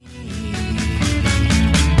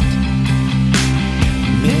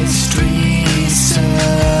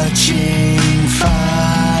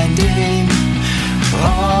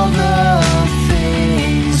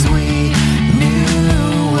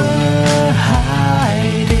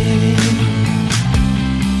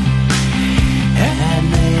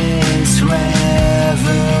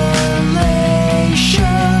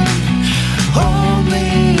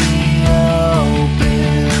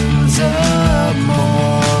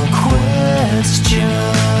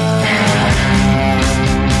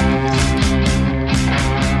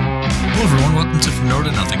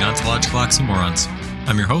Logical Oxymorons.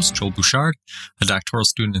 I'm your host, Joel Bouchard, a doctoral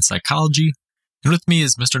student in psychology, and with me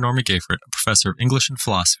is Mr. Norman Gayford, a professor of English and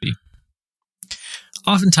philosophy.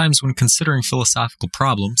 Oftentimes, when considering philosophical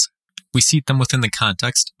problems, we seat them within the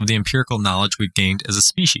context of the empirical knowledge we've gained as a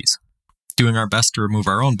species, doing our best to remove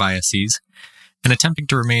our own biases, and attempting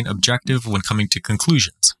to remain objective when coming to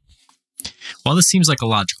conclusions. While this seems like a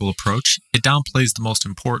logical approach, it downplays the most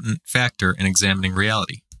important factor in examining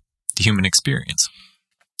reality, the human experience.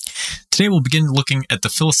 Today we'll begin looking at the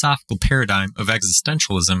philosophical paradigm of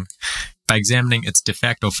existentialism by examining its de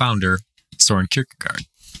facto founder, Soren Kierkegaard.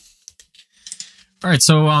 All right,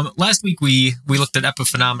 so last week we looked at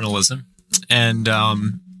epiphenomenalism, and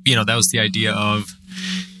that was the idea of,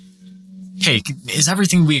 hey, is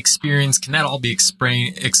everything we experience, can that all be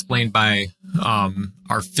explained by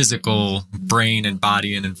our physical brain and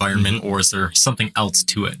body and environment, or is there something else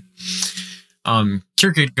to it?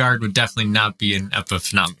 Kierkegaard would definitely not be an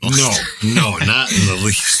epiphenomenalist. No, not in the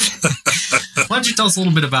least. Why don't you tell us a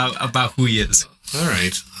little bit about who he is? All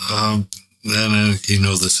right. Then you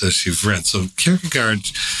know this as you've read. So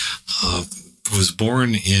Kierkegaard was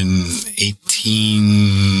born in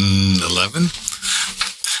 1811,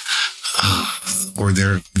 or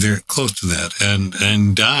they're close to that,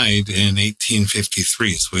 and died in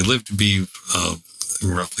 1853. So he lived to be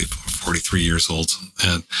roughly 43 years old,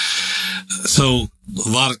 and so a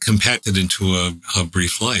lot compacted into a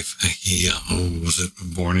brief life. He was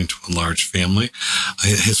born into a large family.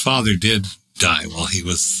 His father did die while he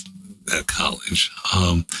was at college.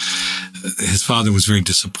 His father was very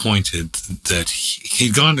disappointed that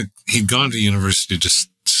he'd gone to university to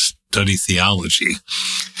study theology,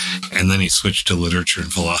 and then he switched to literature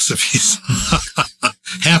and philosophy.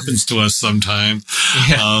 Happens to us sometime.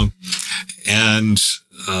 Yeah.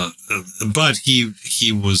 But he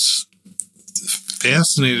was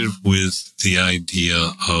fascinated with the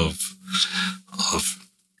idea of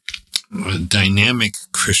dynamic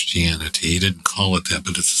Christianity. He didn't call it that,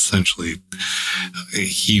 but it's essentially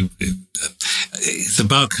it's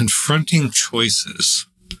about confronting choices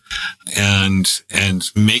and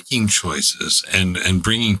making choices and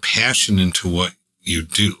bringing passion into what you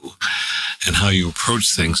do and how you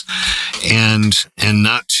approach things, and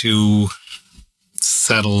not to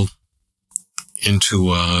settle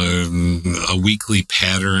into a weekly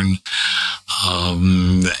pattern.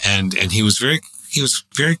 And he was very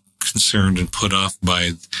concerned and put off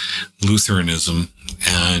by Lutheranism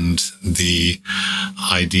and the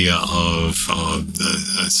idea of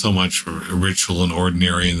so much ritual and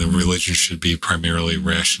ordinary, and the religion should be primarily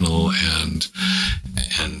rational and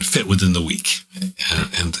fit within the week.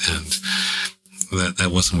 And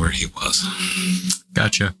that wasn't where he was.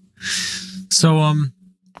 Gotcha. So,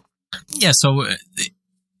 so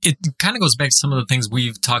it kind of goes back to some of the things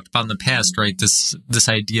we've talked about in the past, right? This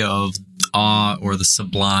idea of awe or the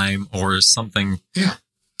sublime or something,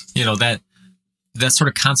 that sort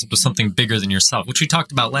of concept of something bigger than yourself, which we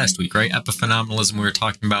talked about last week, right? Epiphenomenalism, we were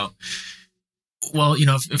talking about, well,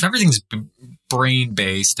 if everything's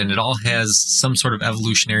brain-based and it all has some sort of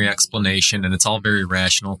evolutionary explanation and it's all very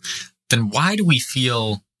rational, then why do we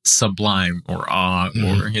feel sublime or awe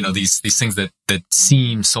or these things that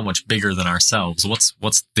seem so much bigger than ourselves? What's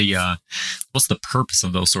the purpose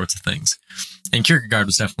of those sorts of things? And Kierkegaard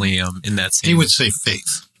was definitely in that same. He would say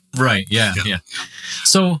faith, right? Yeah.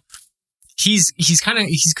 So he's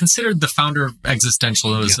considered the founder of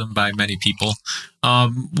existentialism by many people.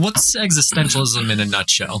 What's existentialism in a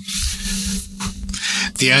nutshell?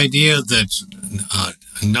 The idea that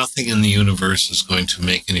nothing in the universe is going to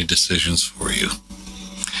make any decisions for you.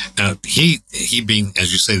 Now, he being,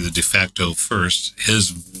 as you say, the de facto first,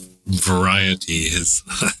 his variety, his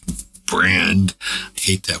brand, I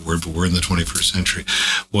hate that word, but we're in the 21st century,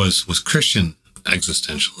 was Christian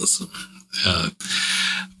existentialism.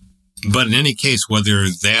 But in any case, whether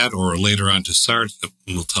that or later on to Sartre,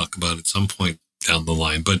 we'll talk about at some point down the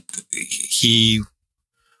line, but he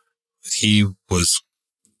was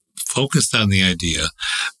focused on the idea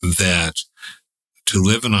that to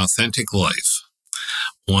live an authentic life,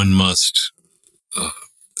 one must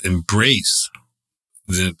embrace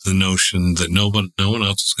the notion that no one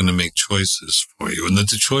else is going to make choices for you, and that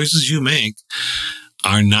the choices you make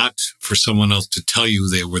are not for someone else to tell you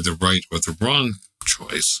they were the right or the wrong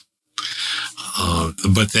choice,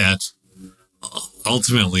 but that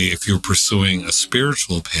ultimately, if you're pursuing a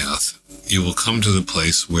spiritual path, you will come to the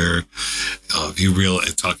place where you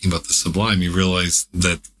realize, talking about the sublime, you realize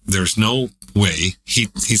that there's no way, he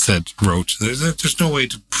wrote, there's no way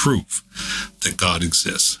to prove that God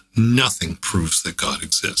exists. Nothing proves that God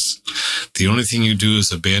exists. The only thing you do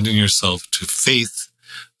is abandon yourself to faith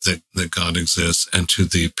that God exists, and to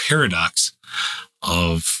the paradox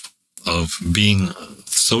of being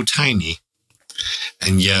so tiny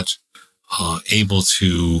and yet able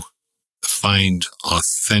to find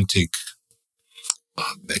authentic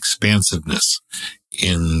expansiveness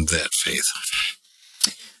in that faith.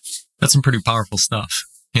 That's some pretty powerful stuff.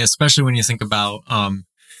 Yeah, especially when you think about,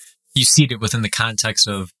 you see it within the context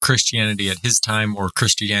of Christianity at his time or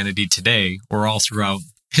Christianity today or all throughout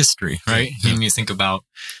history, right? Yeah. And you think about,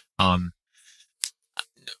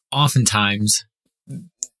 oftentimes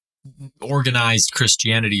organized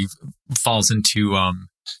Christianity falls into,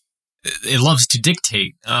 it loves to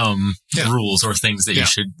dictate rules or things that you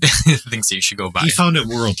should things that you should go by. He found it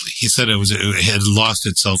worldly. He said it had lost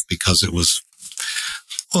itself because it was,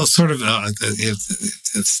 well, sort of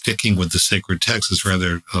sticking with the sacred text is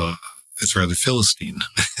rather Philistine,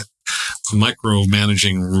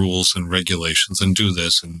 micromanaging rules and regulations, and do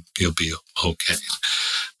this and you'll be okay.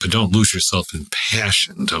 But don't lose yourself in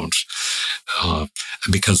passion. Don't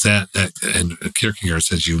because that and Kierkegaard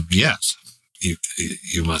says you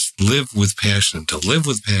must live with passion. To live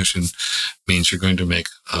with passion means you're going to make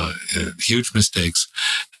huge mistakes,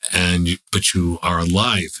 but you are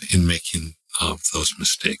alive in making of those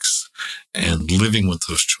mistakes and living with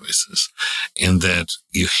those choices, and that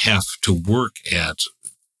you have to work at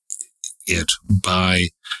it by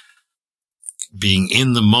being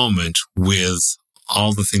in the moment with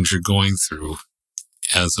all the things you're going through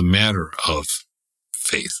as a matter of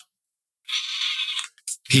faith.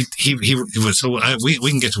 We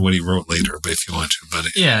can get to what he wrote later, but if you want to,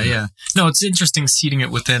 but yeah. No, it's interesting seeing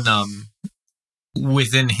it within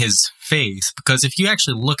his faith, because if you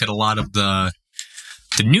actually look at a lot of the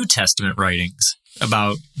New Testament writings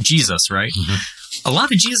about Jesus, right? Mm-hmm. A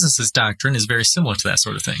lot of Jesus's doctrine is very similar to that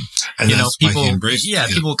sort of thing. And people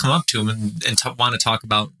will come up to him and want to talk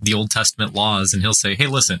about the Old Testament laws, and he'll say, "Hey,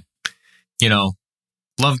 listen,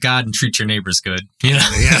 love God and treat your neighbors good." Yeah.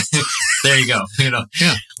 There you go.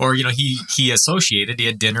 Yeah. Or he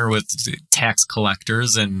had dinner with tax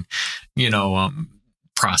collectors and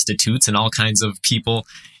prostitutes and all kinds of people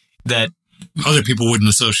that other people wouldn't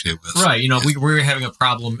associate with. Right. We were having a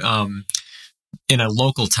problem in a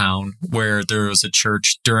local town where there was a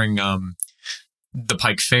church during the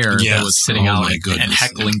Pike Fair that was sitting out and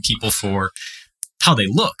heckling people for how they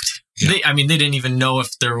looked. Yeah. They didn't even know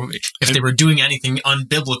if they were doing anything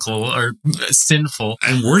unbiblical or sinful.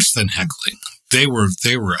 And worse than heckling, they were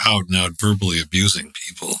out and out verbally abusing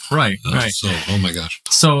people. Right. Right. So, oh my gosh.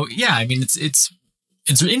 So yeah, it's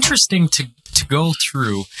interesting to go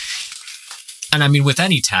through, and with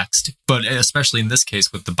any text, but especially in this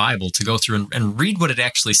case with the Bible, to go through and read what it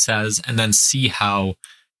actually says, and then see how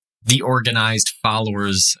the organized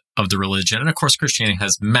followers of the religion, and of course Christianity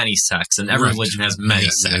has many sects, and every religion has many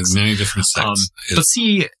sects, many different sects. But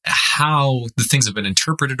see how the things have been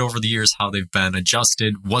interpreted over the years, how they've been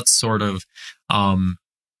adjusted, what sort of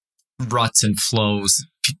ruts and flows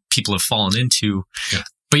people have fallen into. Yeah.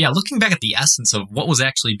 But yeah, looking back at the essence of what was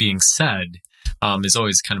actually being said is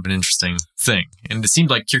always kind of an interesting thing. And it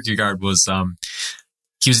seemed like Kierkegaard was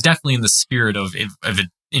definitely in the spirit of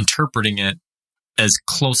interpreting it as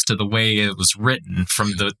close to the way it was written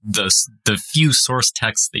from the few source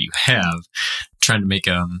texts that you have, trying to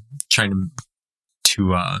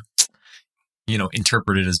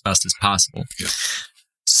interpret it as best as possible. Yeah.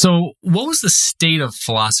 So what was the state of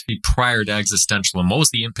philosophy prior to existentialism? What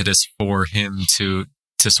was the impetus for him to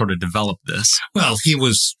sort of develop this? Well, he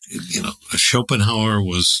was, Schopenhauer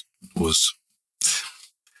was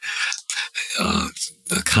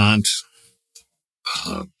Kant.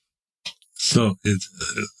 So the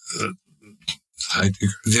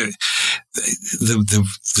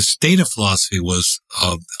state of philosophy was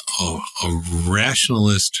a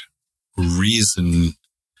rationalist reasoning,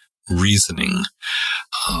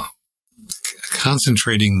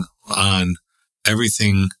 concentrating on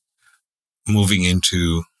everything moving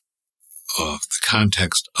into the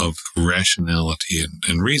context of rationality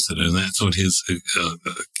and reason, and that's what his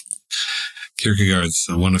Kierkegaard's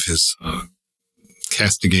one of his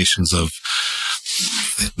castigations of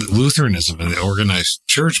Lutheranism and the organized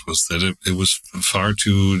church was that it was far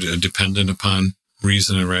too dependent upon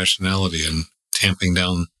reason and rationality, and tamping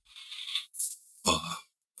down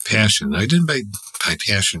passion. I didn't by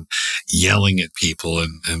passion yelling at people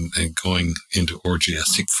and going into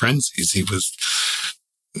orgiastic frenzies. He was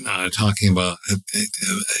talking about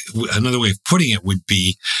another way of putting it would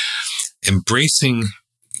be embracing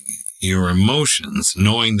your emotions,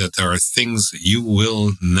 knowing that there are things that you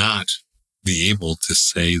will not be able to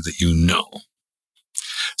say that you know.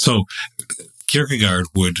 So Kierkegaard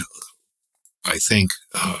would, I think,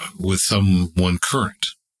 with someone current,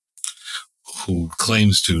 who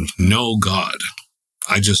claims to know God.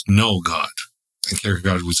 I just know God. And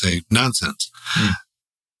Kierkegaard would say, nonsense.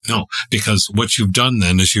 No, because what you've done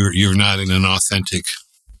then is you're not in an authentic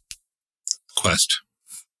quest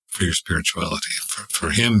for your spirituality. For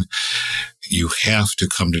him, you have to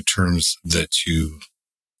come to terms that you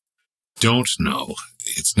don't know.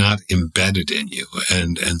 It's not embedded in you.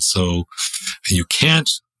 And so you can't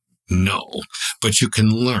know, but you can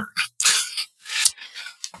learn.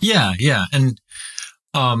 Yeah. And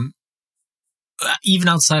even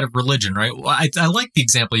outside of religion, right? Well, I like the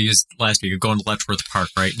example you used last week of going to Letchworth Park,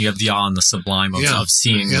 right? And you have the awe and the sublime of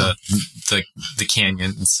seeing the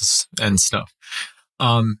canyon and stuff.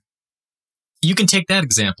 You can take that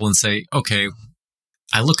example and say, okay,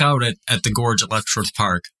 I look out at the gorge at Letchworth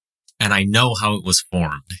Park and I know how it was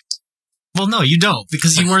formed. Well, no, you don't,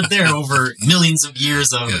 because you weren't there over millions of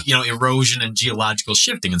years of, erosion and geological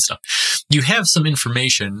shifting and stuff. You have some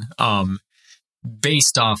information,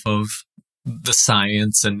 based off of the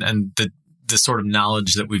science and the sort of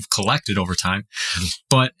knowledge that we've collected over time.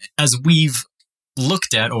 But as we've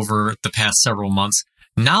looked at over the past several months,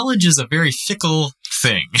 knowledge is a very fickle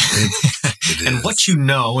thing. It and what you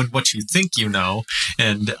know and what you think you know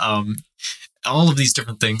and all of these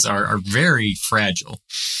different things are very fragile.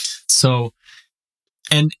 So,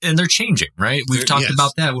 and they're changing, right? We've talked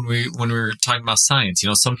about that when we were talking about science.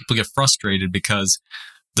 Some people get frustrated because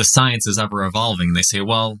the science is ever evolving. They say,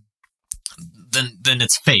 well, then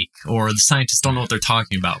it's fake, or the scientists don't know what they're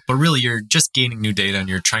talking about. But really, you're just gaining new data and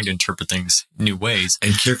you're trying to interpret things new ways.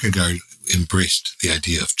 And Kierkegaard embraced the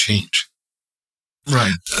idea of change.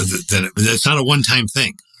 Right. That it's not a one-time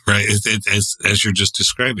thing, right? As you're just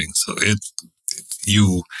describing. So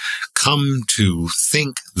you come to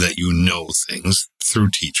think that you know things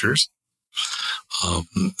through teachers.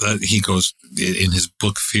 He goes in his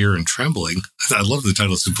book, Fear and Trembling. I love the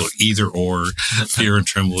title of his book, Either or, Fear and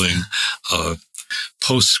Trembling,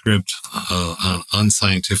 postscript on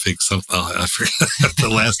unscientific I forget the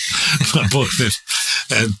last book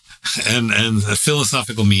and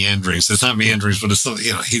philosophical meanderings. It's not meanderings, but it's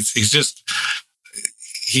he's just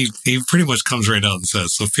he pretty much comes right out and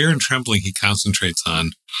says, so Fear and Trembling, he concentrates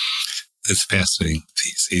on this fascinating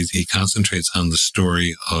piece. He concentrates on the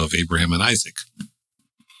story of Abraham and Isaac.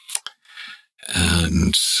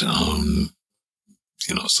 And,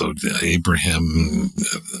 so Abraham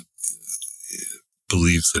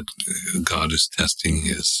believes that God is testing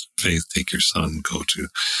his faith. Take your son, go to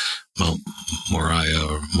Mount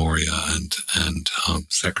Moriah and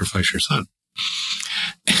sacrifice your son.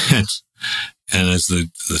 And as the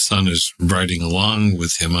son is riding along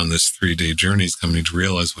with him on this 3-day journey, he's coming to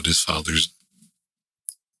realize what his father's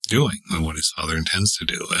doing and what his father intends to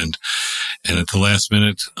do. And at the last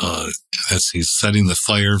minute, as he's setting the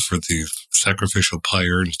fire for the sacrificial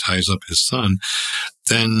pyre and ties up his son,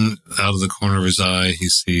 then out of the corner of his eye, he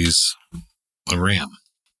sees a ram.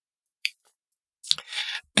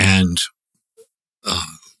 And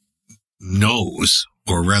knows,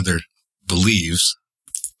 or rather believes,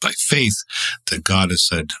 by faith, that God has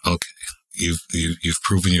said, okay, you've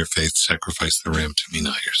proven your faith, sacrifice the ram to me,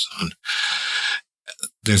 not your son.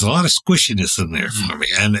 There's a lot of squishiness in there for me.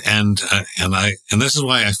 And this is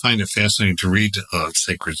why I find it fascinating to read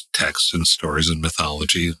sacred texts and stories and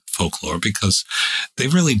mythology, folklore, because they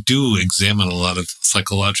really do examine a lot of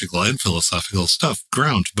psychological and philosophical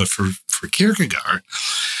ground. But for Kierkegaard,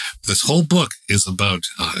 this whole book is about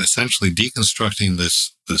essentially deconstructing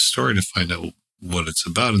this story to find out what it's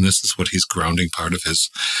about. And this is what he's grounding part of his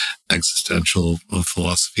existential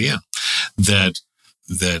philosophy in. That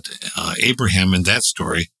Abraham in that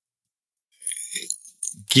story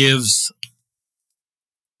gives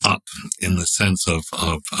up in the sense of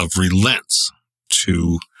relents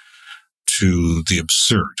to the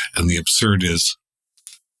absurd. And the absurd is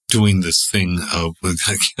doing this thing of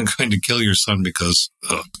going to kill your son because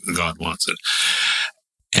God wants it.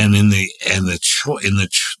 And in the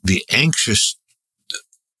anxiousness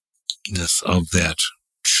of that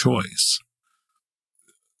choice,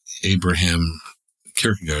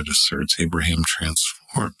 Kierkegaard asserts Abraham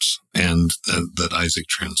transforms, and that Isaac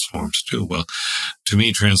transforms too. Well, to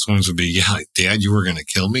me, transforms would be, Dad, you were going to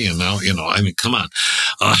kill me, and now, come on.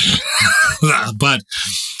 But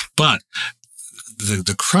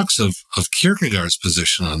the crux of Kierkegaard's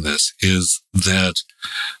position on this is that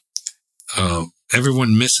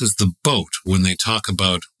everyone misses the boat when they talk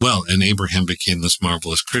about, and Abraham became this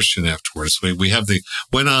marvelous Christian afterwards. We have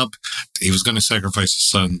went up, he was going to sacrifice his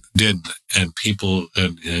son, didn't, and people,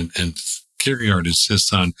 and Kierkegaard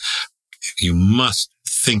insists on, you must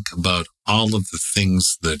think about all of the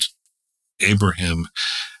things that Abraham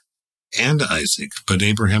and Isaac, but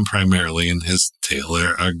Abraham primarily in his tale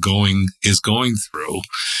is going through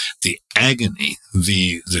the agony,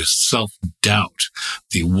 the self-doubt,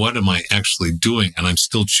 the what am I actually doing, and I'm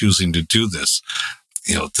still choosing to do this.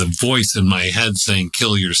 The voice in my head saying,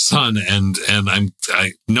 kill your son. And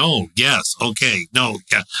no, yes, okay, no,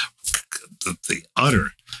 yeah. The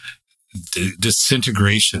utter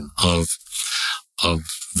disintegration of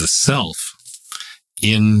the self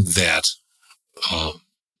in that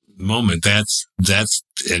moment. That's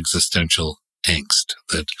existential angst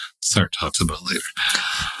that Sartre talks about later.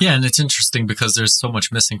 Yeah, and it's interesting because there's so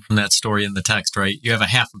much missing from that story in the text, right? You have a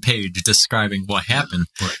half a page describing what happened.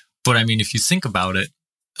 Right. But I mean, if you think about it,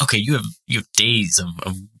 okay, you have days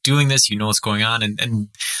of doing this, what's going on, and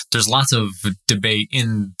there's lots of debate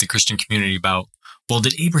in the Christian community about, well,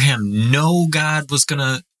 did Abraham know God was going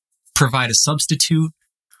to provide a substitute,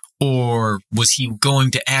 or was he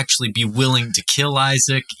going to actually be willing to kill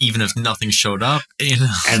Isaac even if nothing showed up?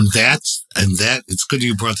 And that it's good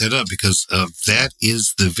you brought that up, because that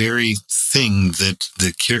is the very thing that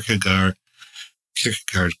the Kierkegaard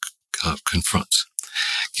confronts.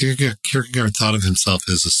 Kierkegaard thought of himself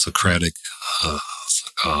as a Socratic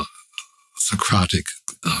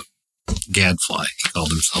gadfly. He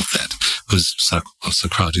called himself that.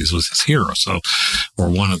 Socrates was his hero, or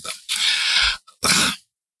one of them.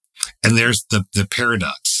 And there's the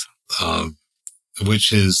paradox,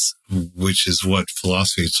 which is what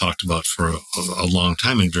philosophy has talked about for a long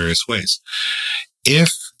time in various ways. If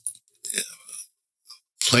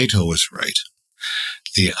Plato was right,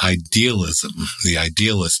 the idealist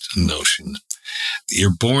notion,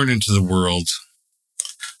 you're born into the world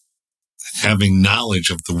having knowledge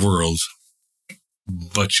of the world,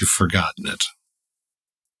 but you've forgotten it.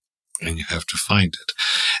 And you have to find it.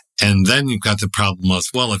 And then you've got the problem of,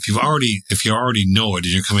 well, if you already know it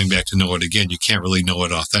and you're coming back to know it again, you can't really know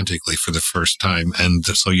it authentically for the first time. And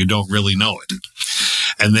so you don't really know it.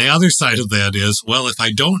 And the other side of that is, well, if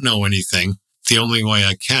I don't know anything, the only way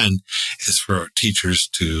I can is for teachers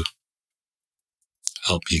to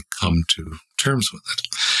help me come to terms with it.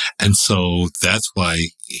 And so that's why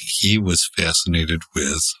he was fascinated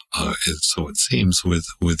with, so it seems, with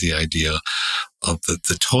the idea of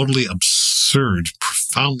the totally absurd,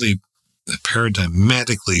 profoundly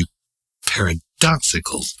paradigmatically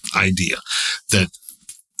paradoxical idea that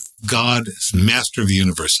God, as master of the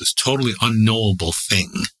universe, is totally unknowable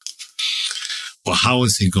thing. Well, how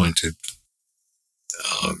is he going to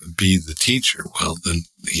be the teacher? Well, then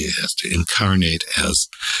he has to incarnate as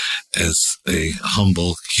a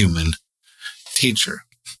humble human teacher,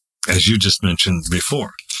 as you just mentioned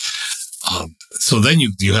before. So then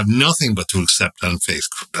you have nothing but to accept on faith.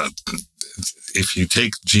 If you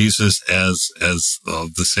take Jesus as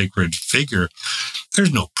the sacred figure,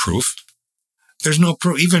 there's no proof. There's no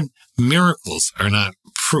proof. Even miracles are not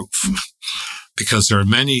proof, because there are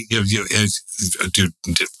many. Do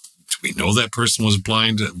we know that person was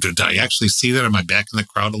blind? Did I actually see that? Am I back in the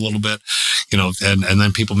crowd a little bit? And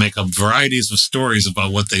then people make up varieties of stories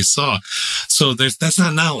about what they saw. So that's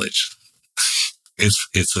not knowledge.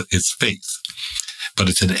 It's faith, but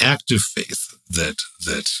it's an active faith that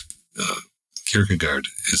Kierkegaard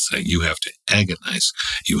is saying you have to agonize,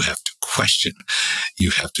 you have to question,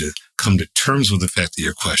 you have to come to terms with the fact that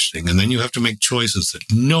you're questioning, and then you have to make choices that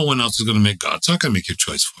no one else is going to make. God's not going to make your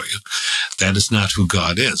choice for you. That is not who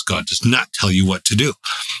God is. God does not tell you what to do.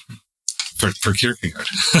 For Kierkegaard.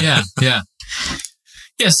 Yeah.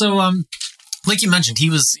 So, like you mentioned, he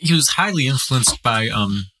was highly influenced by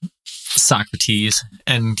Socrates,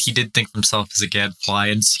 and he did think of himself as a gadfly,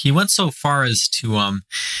 and he went so far as to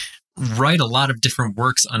write a lot of different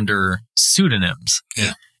works under pseudonyms.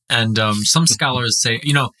 Yeah. And some scholars say,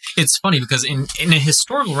 it's funny because in a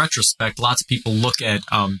historical retrospect, lots of people look at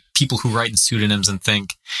people who write in pseudonyms and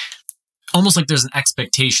think almost like there's an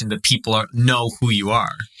expectation that people know who you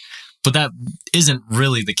are. But that isn't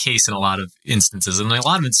really the case in a lot of instances. And in a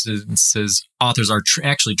lot of instances, authors are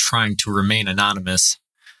actually trying to remain anonymous,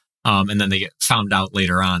 and then they get found out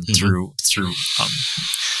later on through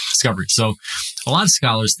discovery. So a lot of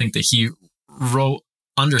scholars think that he wrote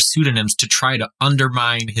under pseudonyms to try to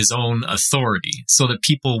undermine his own authority so that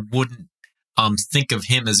people wouldn't think of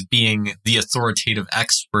him as being the authoritative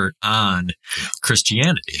expert on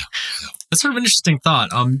Christianity. Yeah. That's sort of an interesting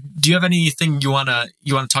thought. Do you have anything you want to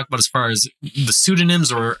talk about as far as the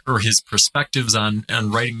pseudonyms or his perspectives on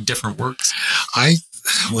writing different works? I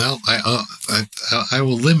will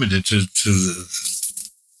limit it to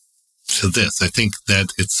this. I think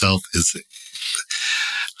that itself is,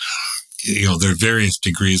 there are various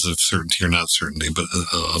degrees of certainty or not certainty, but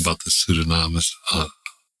about the pseudonymous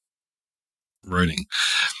writing.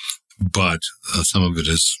 but some of it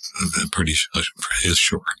is pretty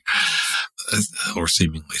sure, or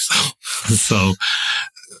seemingly so. So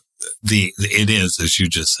it is, as you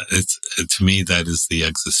just said, to me, that is the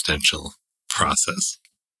existential process.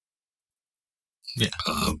 Yeah.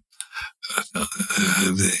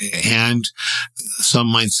 And some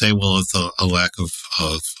might say, well, it's a lack of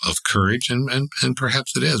courage, and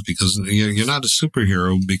perhaps it is, because you're not a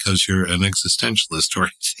superhero because you're an existentialist or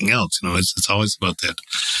anything else. It's always about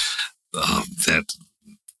that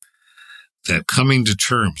coming to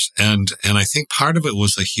terms, and I think part of it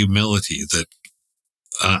was a humility that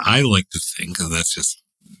I like to think, and that's just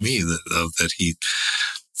me, that he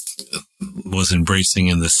was embracing,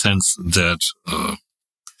 in the sense that.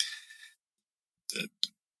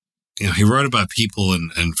 He wrote about people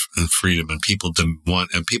and freedom, and people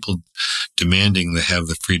people demanding to have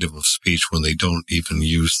the freedom of speech when they don't even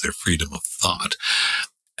use their freedom of thought.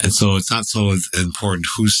 And so it's not so important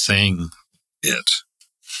who's saying it,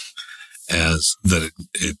 as that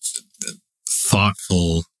it's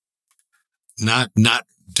thoughtful, not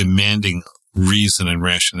demanding reason and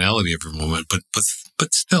rationality every moment, but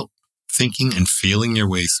still thinking and feeling your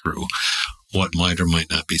way through what might or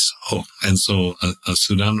might not be so. And so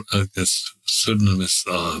this pseudonymous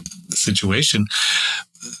situation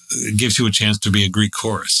gives you a chance to be a Greek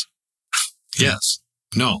chorus. Yes,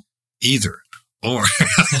 no, either, or.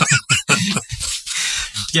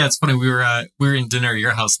 Yeah, it's funny. We were in dinner at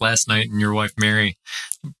your house last night, and your wife Mary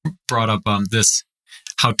brought up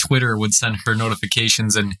how Twitter would send her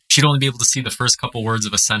notifications, and she'd only be able to see the first couple words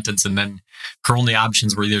of a sentence, and then her only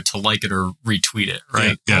options were either to like it or retweet it,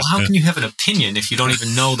 right? Yeah, well, how can you have an opinion if you don't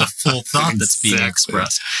even know the full thought that's being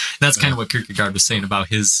expressed? And that's kind of what Kierkegaard was saying about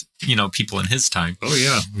his, people in his time. Oh,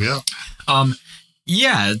 yeah.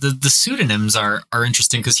 Yeah, the pseudonyms are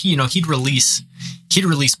interesting, because he'd release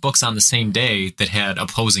books on the same day that had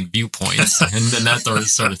opposing viewpoints and that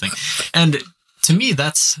sort of thing. And to me,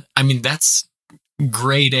 that's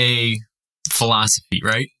grade A philosophy,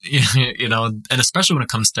 right? And especially when it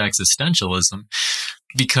comes to existentialism,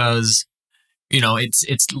 because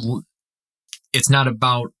it's not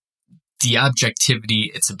about the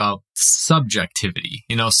objectivity, it's about subjectivity.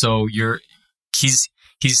 So he's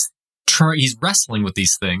wrestling with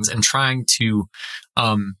these things and trying to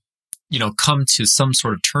come to some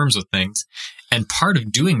sort of terms with things, and part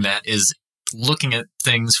of doing that is looking at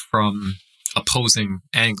things from opposing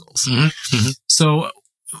angles. Mm-hmm. Mm-hmm. So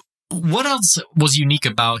what else was unique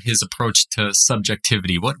about his approach to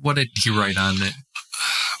subjectivity? What did he write on it?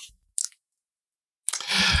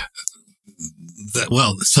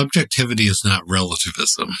 Subjectivity is not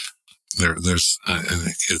relativism. There's I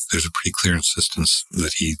think there's a pretty clear insistence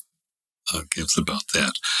that he gives about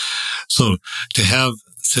that. So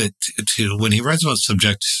when he writes about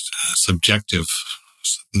subjective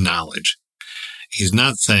knowledge, he's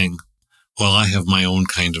not saying, well, I have my own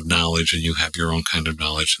kind of knowledge and you have your own kind of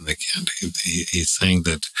knowledge, and they can't. He's saying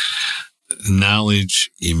that knowledge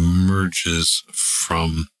emerges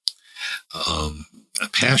from a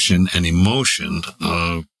passion and emotion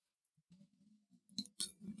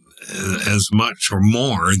as much or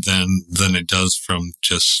more than it does from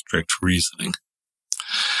just strict reasoning.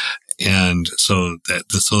 And so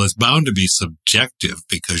it's bound to be subjective,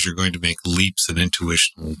 because you're going to make leaps in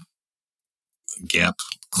intuitional gap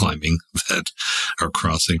climbing or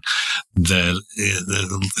crossing that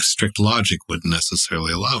the strict logic wouldn't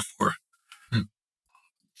necessarily allow for.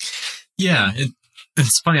 Yeah,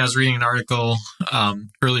 it's funny. I was reading an article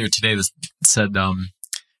earlier today that said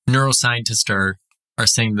neuroscientists are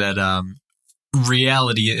saying that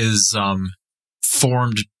reality is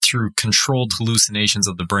formed through controlled hallucinations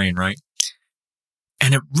of the brain, right?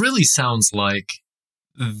 And it really sounds like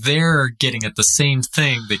they're getting at the same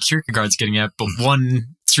thing that Kierkegaard's getting at, but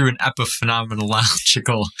one through an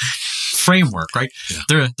epiphenomenological framework, right?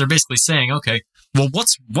 Yeah. They're basically saying, okay, well,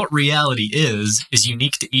 what reality is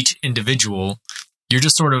unique to each individual. You're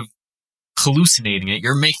just sort of hallucinating it.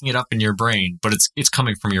 You're making it up in your brain, but it's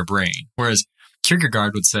coming from your brain. Whereas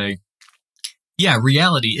Kierkegaard would say, yeah,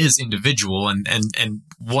 reality is individual, and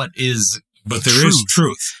what is but there truth. Is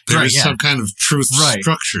truth. There is some kind of truth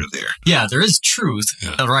structure there. Yeah, there is truth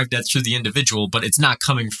arrived at through the individual, but it's not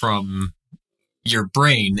coming from your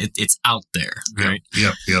brain. It's out there, right?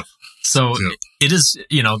 Yep. So it is,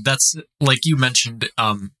 that's like you mentioned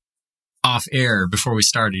off air before we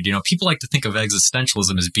started. People like to think of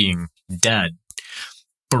existentialism as being dead,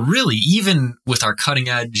 but really, even with our cutting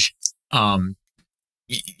edge,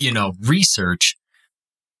 research,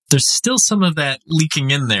 there's still some of that leaking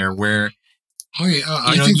in there where. Oh yeah,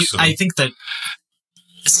 I think so. I think that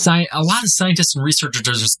a lot of scientists and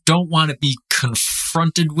researchers just don't want to be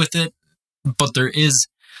confronted with it, but there's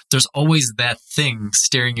always that thing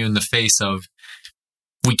staring you in the face of,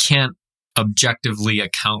 we can't objectively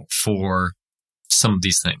account for some of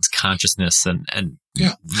these things, consciousness and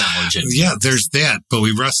knowledge. There's that, but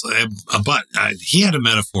we wrestle. But he had a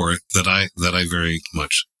metaphor that I very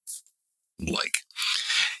much like.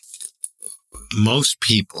 Most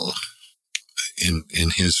people, in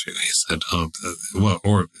his view, he said,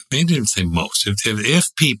 or maybe didn't say most.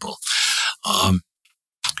 If people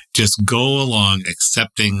just go along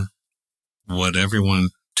accepting what everyone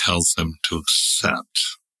tells them to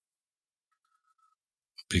accept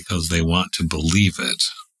because they want to believe it,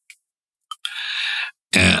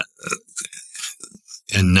 and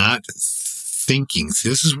not thinking.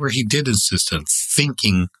 This is where he did insist on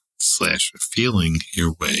thinking / feeling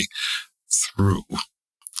your way through,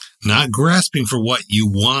 not grasping for what you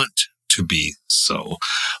want to be so,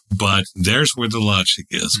 but there's where the logic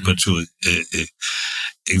is, but to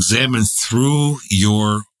examine through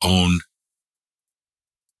your own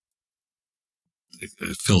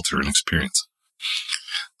filter and experience.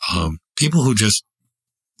 People who just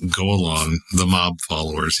go along, the mob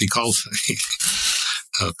followers, he called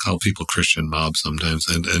people Christian mob sometimes,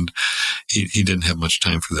 and he didn't have much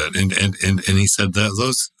time for that. And he said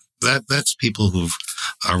that that's people who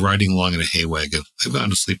are riding along in a hay wagon. They've gone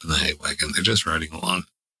to sleep in the hay wagon. They're just riding along.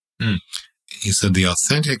 He said the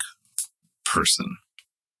authentic person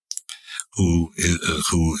who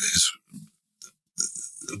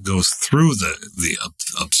goes through the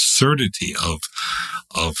absurdity of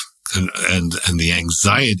and the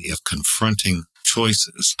anxiety of confronting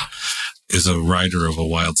choices is a rider of a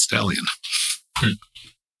wild stallion.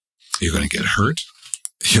 You're going to get hurt.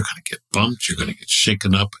 You're going to get bumped. You're going to get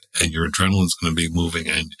shaken up, and your adrenaline's going to be moving,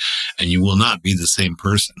 and you will not be the same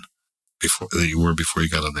person that you were before you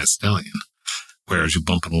got on that stallion. Whereas you're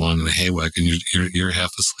bumping along in the hay wagon, you're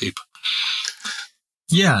half asleep.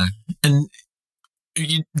 Yeah, and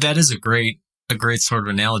that is a great sort of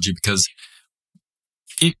analogy, because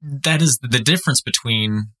that is the difference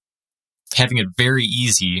between having it very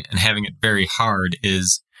easy and having it very hard,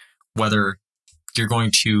 is whether you're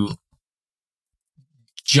going to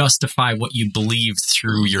justify what you believe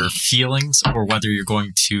through your feelings, or whether you're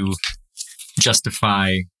going to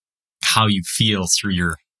justify how you feel through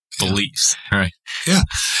your beliefs. Right? Yeah.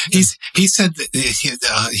 He said that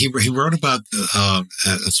he wrote about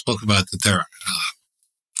spoke about that there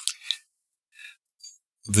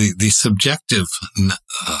the subjective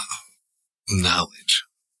knowledge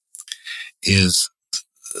is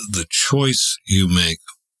the choice you make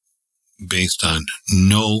based on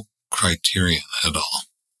no criterion at all.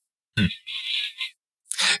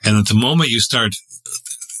 And at the moment you start,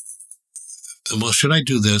 well, should I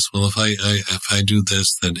do this? Well, if I do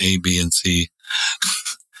this, then A, B, and C,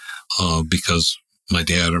 because my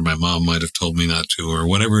dad or my mom might have told me not to, or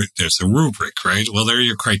whatever. There's a rubric, right? Well, there are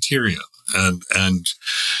your criteria. And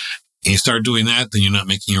you start doing that, then you're not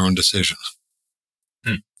making your own decision.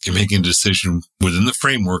 You're making a decision within the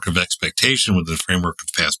framework of expectation, within the framework of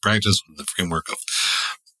past practice, within the framework of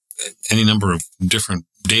any number of different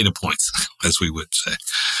data points, as we would say.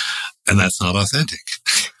 And that's not authentic.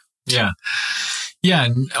 Yeah. Yeah.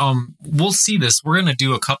 And we'll see this. We're going to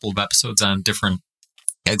do a couple of episodes on different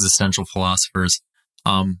existential philosophers.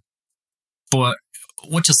 But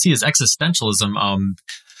what you'll see is existentialism.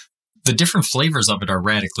 The different flavors of it are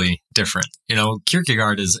radically different. You know,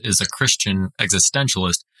 Kierkegaard is a Christian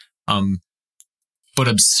existentialist, but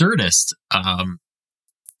absurdists are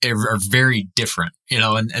very different. You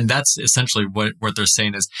know, and that's essentially what they're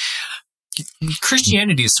saying is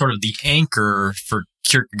Christianity is sort of the anchor for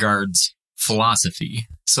Kierkegaard's philosophy.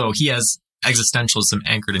 So he has existentialism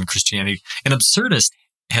anchored in Christianity. An absurdist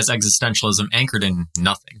has existentialism anchored in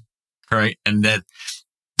nothing, right? And that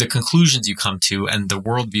the conclusions you come to and the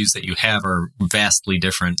worldviews that you have are vastly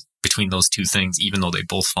different between those two things, even though they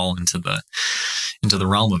both fall into the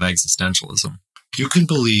realm of existentialism. You can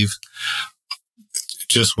believe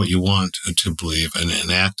just what you want to believe and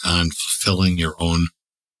act on fulfilling your own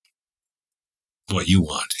what you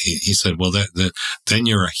want. He said, well, then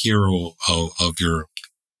you're a hero of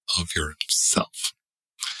yourself.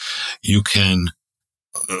 You can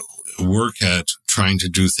work at trying to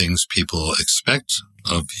do things people expect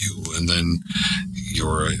of you, and then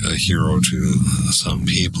you're a hero to some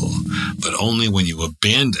people, but only when you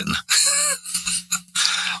abandon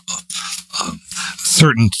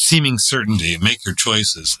certain seeming certainty, make your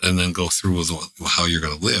choices, and then go through with how you're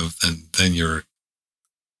going to live, and then you're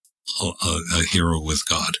a hero with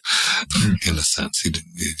God, in a sense. He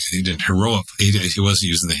didn't heroic. He wasn't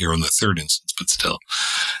using the hero in the third instance, but still.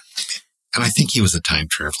 And I think he was a time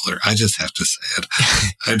traveler. I just have to say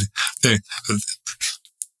it.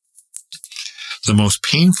 The most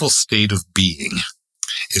painful state of being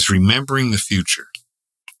is remembering the future,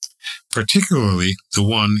 particularly the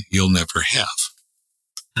one you'll never have.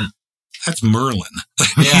 That's Merlin.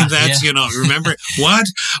 That's, remember, what?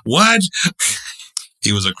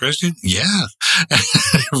 He was a Christian? Yeah.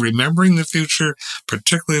 Remembering the future,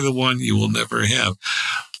 particularly the one you will never have.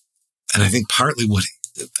 And I think partly what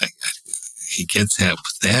he gets at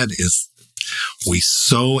with that is we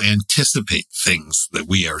so anticipate things that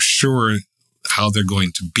we are sure how they're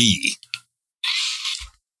going to be.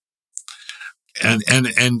 And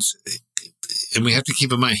we have to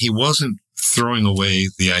keep in mind, he wasn't throwing away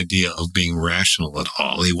the idea of being rational at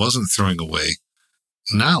all. He wasn't throwing away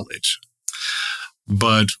knowledge.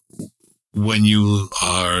 But when you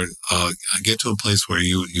are get to a place where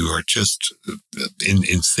you are just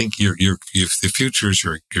in think the future is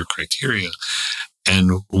your criteria,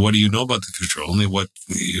 and what do you know about the future? Only what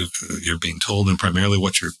you're being told, and primarily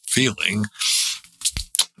what you're feeling.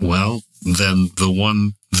 Well, then the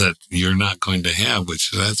one that you're not going to have,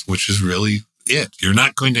 which is really it. You're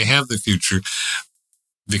not going to have the future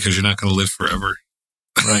because you're not going to live forever.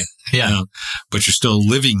 Right. Yeah. But you're still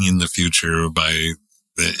living in the future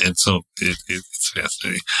and so it's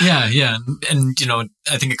fascinating. Yeah. Yeah. And,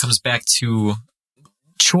 I think it comes back to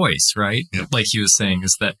choice, right? Yeah. Like he was saying,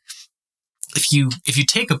 is that if you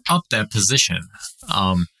take up that position,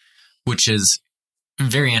 which is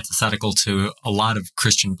very antithetical to a lot of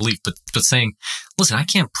Christian belief, but saying, listen, I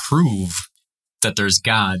can't prove that there's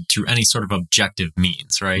God through any sort of objective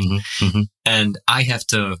means, right? Mm-hmm, mm-hmm. And I have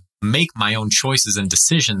to make my own choices and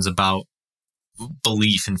decisions about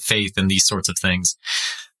belief and faith and these sorts of things,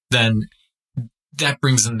 then that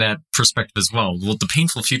brings in that perspective as well. Well, the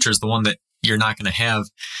painful future is the one that you're not going to have.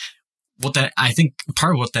 I think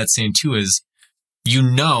part of what that's saying too is,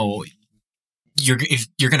 you're going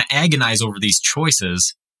to agonize over these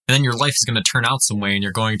choices, and then your life is going to turn out some way, and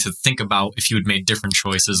you're going to think about if you had made different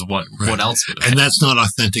choices, what else would have happened. And that's not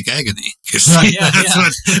authentic agony. Right, That's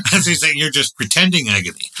what saying. You're just pretending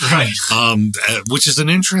agony. Right. Which is an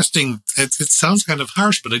interesting, it sounds kind of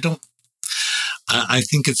harsh, but I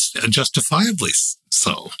think it's justifiably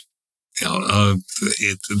so.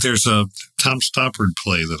 There's a Tom Stoppard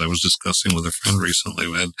play that I was discussing with a friend recently,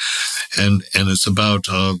 and it's about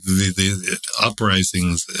the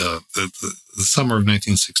uprisings, the summer of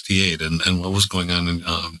 1968, and what was going on in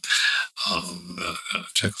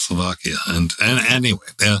Czechoslovakia, and anyway,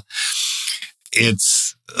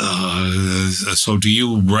 it's so. Do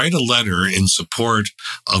you write a letter in support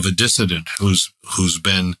of a dissident who's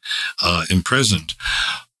been imprisoned,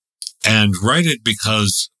 and write it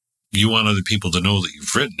because you want other people to know that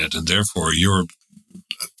you've written it, and therefore you're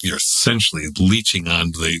essentially leeching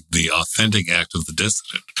on the authentic act of the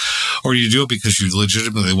dissident? Or you do it because you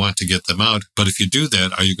legitimately want to get them out, but if you do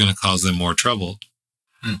that, are you going to cause them more trouble?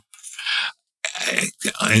 But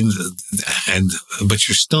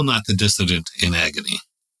you're still not the dissident in agony.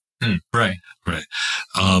 Right.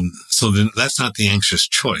 So then that's not the anxious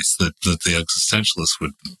choice that the existentialist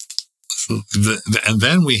would. And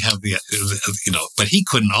then we have but he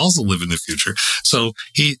couldn't also live in the future. So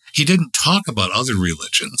he didn't talk about other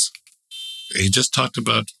religions. He just talked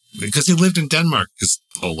about, because he lived in Denmark his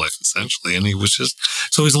whole life essentially, and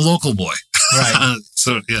so he's a local boy. Right.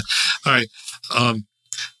 So yeah. All right.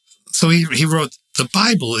 So he wrote, the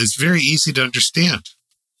Bible is very easy to understand,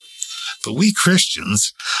 but we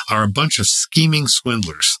Christians are a bunch of scheming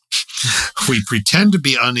swindlers. We pretend to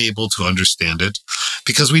be unable to understand it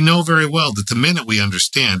because we know very well that the minute we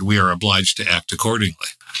understand, we are obliged to act accordingly.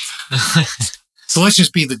 So let's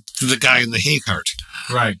just be the guy in the hay cart.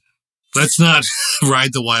 Right. Let's not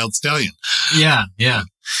ride the wild stallion. Yeah.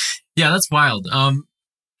 That's wild.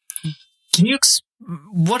 Can you?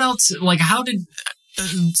 What else? Like, how did?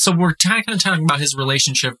 So we're kind of talking about his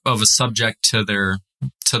relationship of a subject to their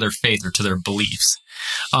faith or to their beliefs.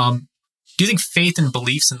 Do you think faith and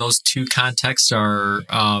beliefs in those two contexts are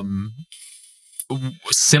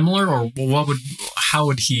similar, or how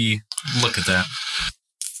would he look at that?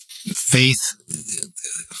 Faith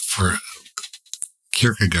for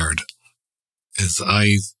Kierkegaard is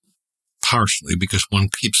partially because one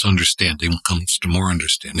keeps understanding, comes to more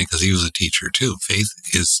understanding, because he was a teacher too. Faith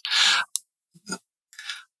is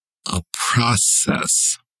a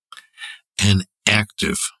process, an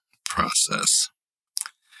active process.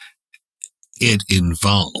 It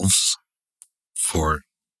involves, for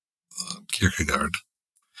Kierkegaard,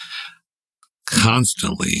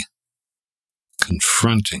 constantly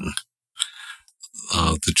confronting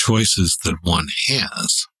the choices that one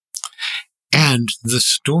has and the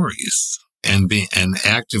stories be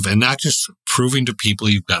active, and not just proving to people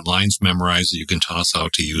you've got lines memorized that you can toss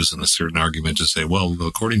out to use in a certain argument to say, well,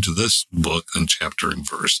 according to this book and chapter and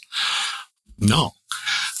verse. No,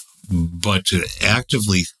 but to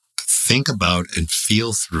actively think about and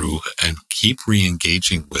feel through and keep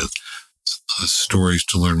re-engaging with stories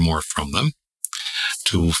to learn more from them,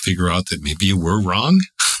 to figure out that maybe you were wrong.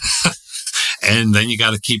 And then you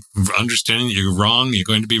got to keep understanding that you're wrong. You're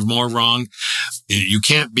going to be more wrong. You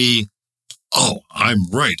can't be, oh, I'm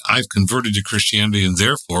right. I've converted to Christianity, and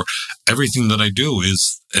therefore everything that I do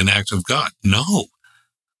is an act of God. No.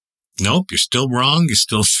 Nope, you're still wrong. You're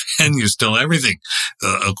still sin. You're still everything,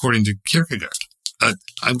 according to Kierkegaard.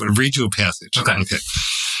 I'm going to read you a passage. Okay.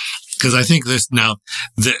 Because I think this now,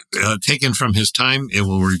 taken from his time, it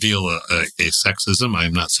will reveal a sexism. I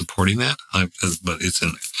am not supporting that, but it's in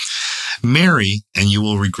there. Marry, and you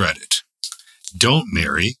will regret it. Don't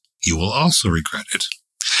marry, you will also regret it.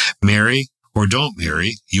 Marry or don't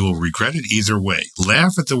marry, you will regret it either way.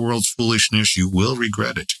 Laugh at the world's foolishness, you will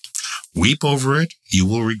regret it. Weep over it, you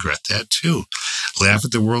will regret that too. Laugh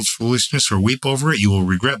at the world's foolishness or weep over it, you will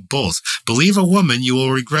regret both. Believe a woman, you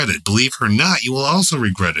will regret it. Believe her not, you will also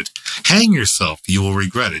regret it. Hang yourself, you will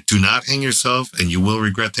regret it. Do not hang yourself, and you will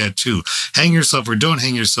regret that too. Hang yourself or don't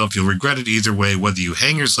hang yourself, you'll regret it either way. Whether you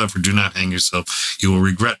hang yourself or do not hang yourself, you will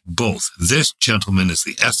regret both. This, gentlemen, is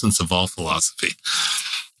the essence of all philosophy.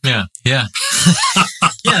 Yeah. Yeah,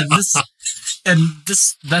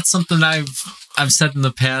 that's something I've said in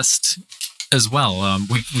the past as well.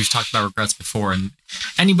 We've talked about regrets before, and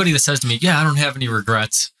anybody that says to me, yeah, I don't have any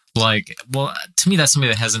regrets, like, well, to me, that's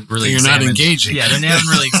somebody that hasn't really not engaging. Yeah, they haven't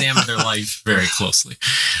really examined their life very closely.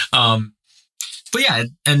 But yeah,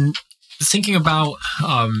 and thinking about,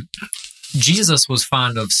 Jesus was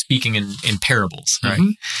fond of speaking in parables, right?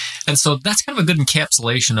 Mm-hmm. And so that's kind of a good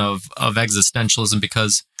encapsulation of existentialism,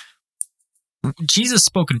 because Jesus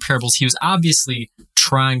spoke in parables. He was obviously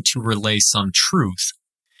trying to relay some truth,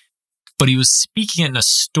 but he was speaking in a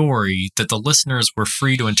story that the listeners were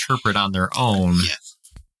free to interpret on their own. Yes.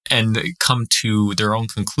 And come to their own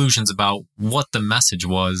conclusions about what the message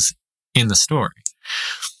was in the story.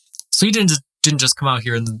 So he didn't just come out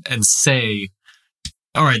here and say,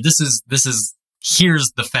 all right, this is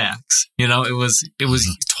here's the facts. You know, it was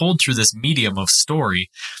told through this medium of story,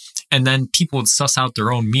 and then people would suss out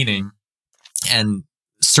their own meaning, and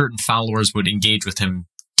certain followers would engage with him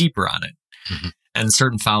deeper on it. Mm-hmm. And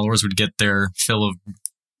certain followers would get their fill of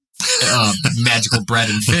magical bread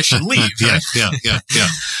and fish and leave. Right? Yeah.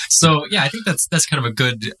 So yeah, I think that's kind of a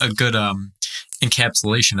good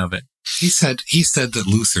encapsulation of it. He said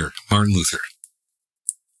that Martin Luther,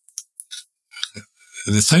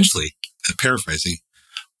 essentially, paraphrasing,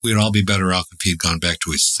 we'd all be better off if he'd gone back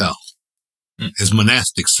to his cell, his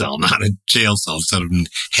monastic cell, not a jail cell, instead of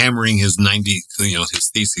hammering his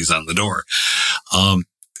theses on the door,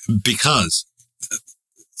 because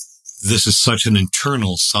this is such an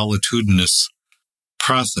internal, solitudinous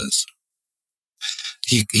process.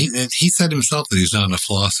 He said himself that he's not a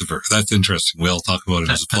philosopher. That's interesting. We all talk about him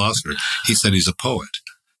as a philosopher. He said he's a poet.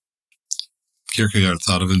 Kierkegaard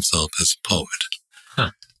thought of himself as a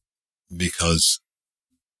poet. Because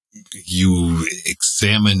you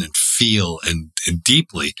examine and feel and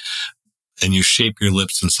deeply, and you shape your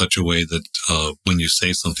lips in such a way that when you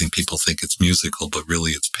say something, people think it's musical, but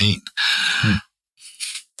really it's pain.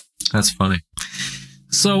 That's funny.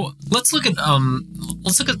 So let's look at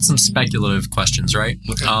some speculative questions, right?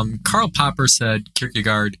 Okay. Karl Popper said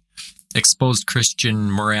Kierkegaard exposed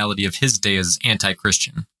Christian morality of his day as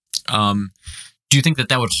anti-Christian. Do you think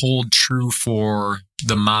that would hold true for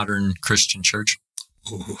the modern Christian church?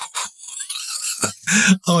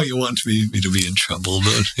 Oh, you want me to be in trouble,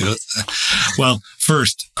 don't you? Well,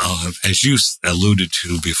 first, as you alluded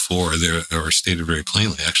to before, or stated very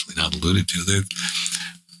plainly, actually not alluded to,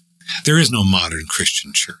 there is no modern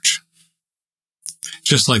Christian church.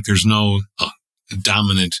 Just like there's no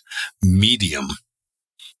dominant medium.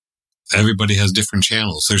 Everybody has different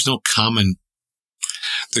channels. There's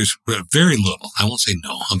very little, I won't say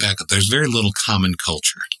no, I'll back up. There's very little common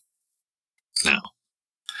culture now.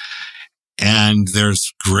 And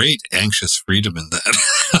there's great anxious freedom in that.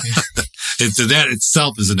 That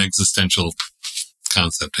itself is an existential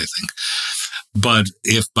concept, I think. But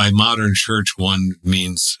if by modern church one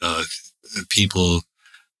means people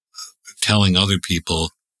telling other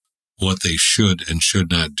people what they should and should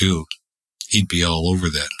not do, he'd be all over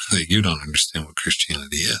that. Like, you don't understand what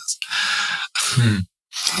Christianity is.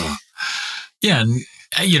 Yeah, and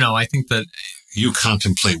I think that you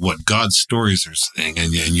contemplate what God's stories are saying,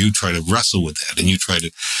 and you try to wrestle with that, and you try to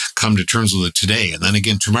come to terms with it today, and then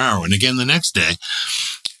again tomorrow, and again the next day.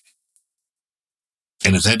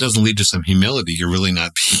 And if that doesn't lead to some humility, you're really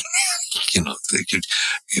not being,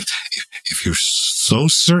 if you're so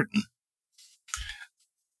certain,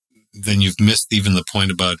 then you've missed even the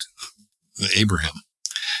point about Abraham.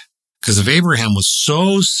 Because if Abraham was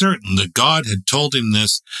so certain that God had told him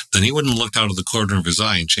this, then he wouldn't have looked out of the corner of his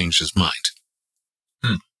eye and changed his mind.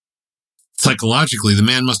 Psychologically, the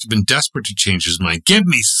man must have been desperate to change his mind. Give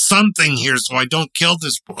me something here so I don't kill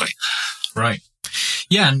this boy. Right.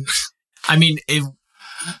 Yeah. And I mean,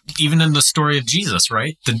 even in the story of Jesus,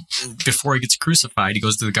 right? Before he gets crucified, he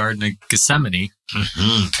goes to the Garden of Gethsemane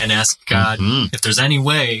and asks God if there's any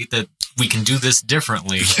way that we can do this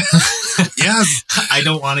differently. Yes. I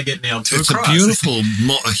don't want to get nailed to a cross. It's a beautiful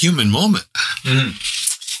human moment.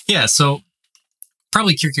 Yeah. So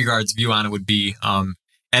probably Kierkegaard's view on it would be,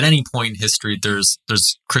 at any point in history, there's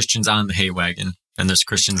Christians on the hay wagon and there's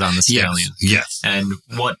Christians on the stallion. Yes. And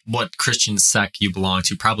what Christian sect you belong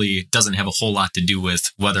to probably doesn't have a whole lot to do with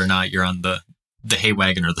whether or not you're on the hay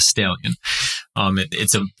wagon or the stallion.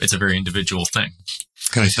 It's a very individual thing.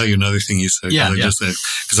 Can I tell you another thing you said? Yeah.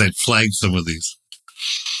 Because I'd flagged some of these.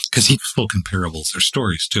 Because he spoke in parables or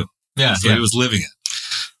stories too. Yeah. So he was living it.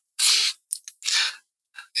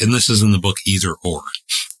 And this is in the book Either Or.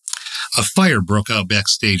 A fire broke out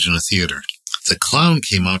backstage in a theater. The clown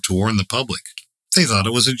came out to warn the public. They thought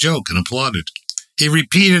it was a joke and applauded. He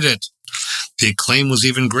repeated it. The acclaim was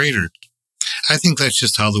even greater. I think that's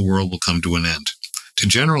just how the world will come to an end. To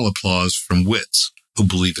general applause from wits who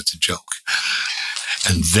believe it's a joke.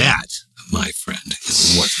 And that, my friend,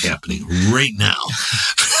 is what's happening right now.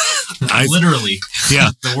 Literally. Yeah.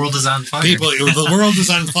 The world is on fire. The world is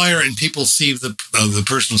on fire, and people see the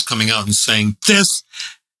person who's coming out and saying, this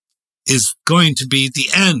is going to be the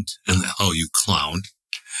end. And, oh, you clown.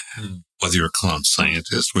 Whether you're a clown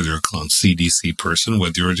scientist, whether you're a clown CDC person,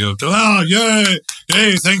 whether you're oh, yay,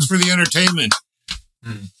 hey, thanks for the entertainment.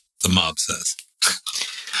 The mob says.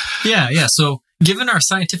 Yeah. So given our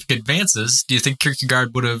scientific advances, do you think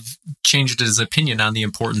Kierkegaard would have changed his opinion on the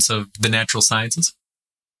importance of the natural sciences?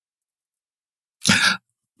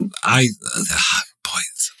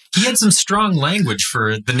 He had some strong language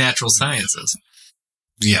for the natural sciences.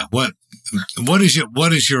 Yeah. What is your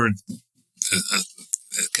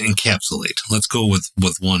encapsulate? Let's go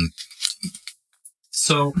with one.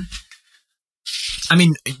 So, I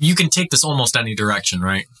mean, you can take this almost any direction,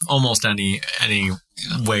 right? Almost any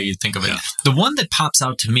way you think of it. Yeah. The one that pops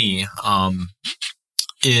out to me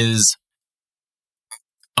is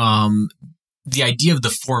the idea of the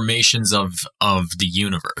formations of the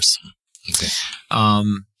universe. Okay.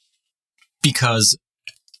 Because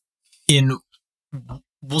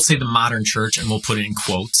we'll say the modern church, and we'll put it in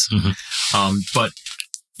quotes, but,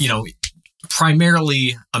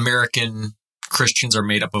 primarily American Christians are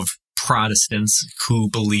made up of Protestants who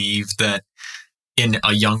believe that in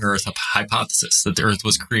a young Earth hypothesis, that the Earth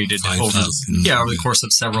was created over the course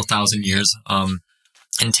of several thousand years,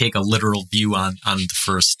 and take a literal view on the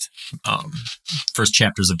first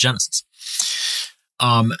chapters of Genesis.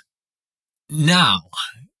 Now,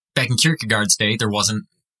 back in Kierkegaard's day, there wasn't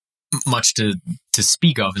much to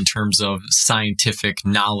speak of in terms of scientific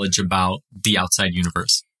knowledge about the outside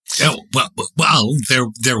universe. Oh, well,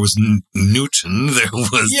 there was Newton, there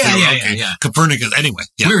was Copernicus. Anyway,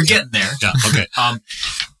 we were getting there. Yeah, okay.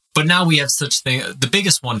 But now we have such thing. The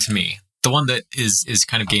biggest one to me, the one that is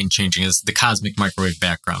kind of game changing, is the cosmic microwave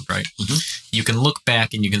background. Right? You can look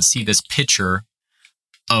back and you can see this picture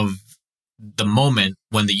of the moment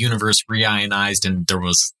when the universe reionized and there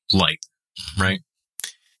was light. Right?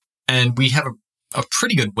 And we have a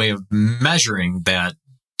pretty good way of measuring that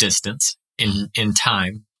distance in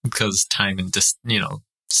time, because time and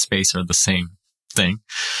space are the same thing.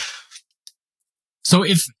 So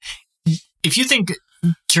if you think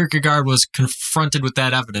Kierkegaard was confronted with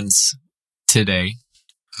that evidence today,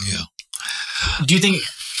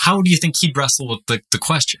 how do you think he'd wrestle with the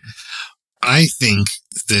question? I think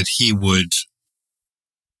that he would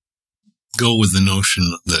go with the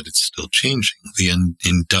notion that it's still changing, the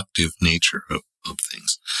inductive nature of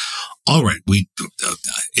things. All right,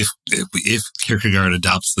 if Kierkegaard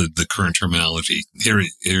adopts the current terminology, here he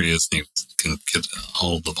is, and he can get a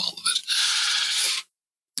hold of all of it.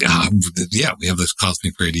 We have this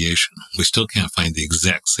cosmic radiation. We still can't find the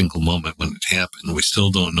exact single moment when it happened. We still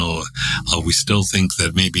don't know. We still think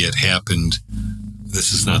that maybe it happened.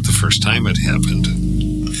 This is not the first time it happened.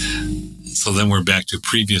 So then we're back to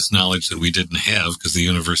previous knowledge that we didn't have because the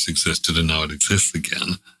universe existed and now it exists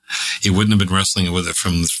again. He wouldn't have been wrestling with it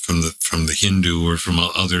from the Hindu or from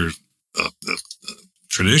other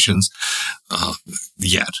traditions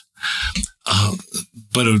yet.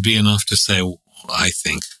 But it would be enough to say, I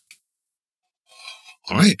think,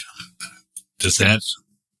 all right, does that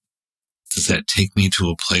take me to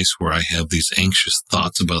a place where I have these anxious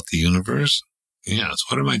thoughts about the universe? Yes.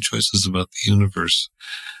 What are my choices about the universe?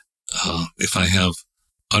 If I have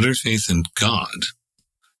utter faith in God,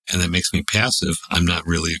 and that makes me passive, I'm not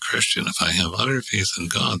really a Christian. If I have utter faith in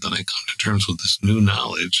God, then I come to terms with this new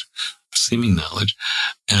knowledge, seeming knowledge,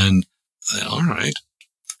 and say, all right,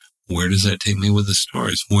 where does that take me with the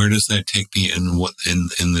stories? Where does that take me in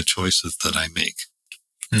the choices that I make?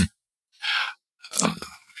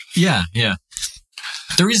 Yeah.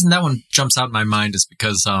 The reason that one jumps out in my mind is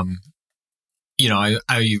because, I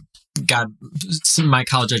got some of my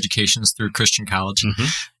college educations through Christian college,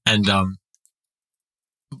 and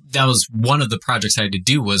that was one of the projects I had to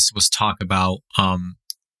do was talk about.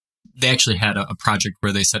 They actually had a project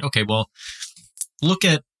where they said, okay, well, look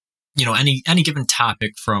at any given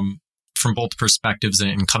topic from both perspectives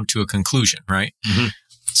and come to a conclusion, right?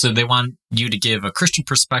 So they want you to give a Christian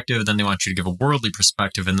perspective, then they want you to give a worldly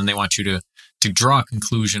perspective, and then they want you to draw a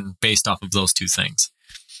conclusion based off of those two things.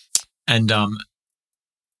 And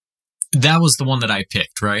that was the one that I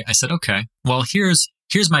picked, right? I said, okay, well, here's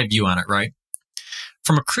my view on it, right?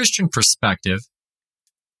 From a Christian perspective,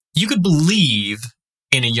 you could believe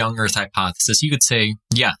in a young earth hypothesis. You could say,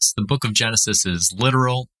 yes, the book of Genesis is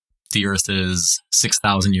literal. The earth is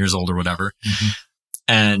 6,000 years old or whatever.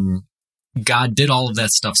 And God did all of that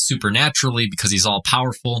stuff supernaturally because he's all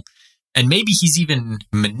powerful. And maybe he's even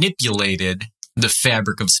manipulated the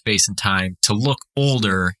fabric of space and time to look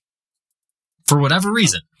older for whatever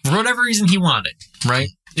reason he wanted, right?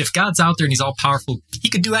 If God's out there and he's all powerful, he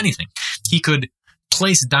could do anything. He could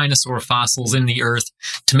place dinosaur fossils in the earth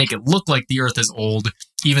to make it look like the earth is old,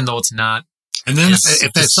 even though it's not. And then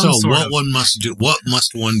if that's so, what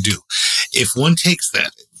must one do? If one takes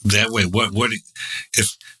that way, what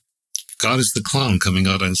if God is the clown coming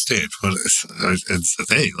out on stage? And says,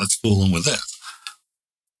 hey, let's fool him with that.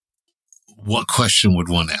 What question would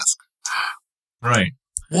one ask? Right.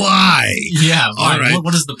 Why? Yeah. All right.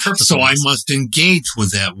 What is the purpose? So I must engage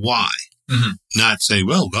with that why. Not say,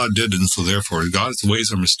 well, God did it, and so therefore God's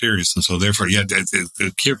ways are mysterious, and so therefore,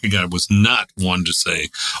 Kierkegaard was not one to say,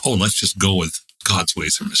 oh, let's just go with God's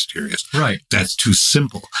ways are mysterious. Right. That's too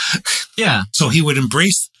simple. Yeah. So he would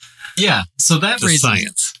embrace so that raises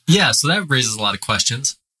science. Yeah, so that raises a lot of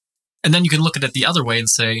questions. And then you can look at it the other way and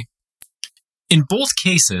say, in both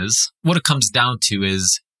cases, what it comes down to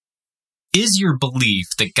is your belief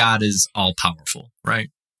that God is all-powerful, right?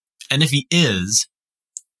 And if he is,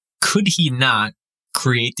 could he not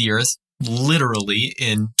create the earth literally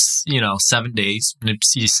in, 7 days, and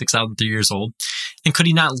it's 6,003 years old? And could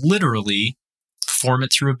he not literally form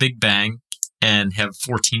it through a big bang and have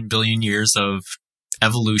 14 billion years of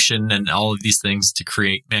evolution and all of these things to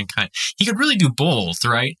create mankind? He could really do both,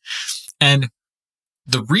 right? And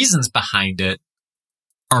the reasons behind it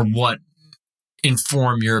are what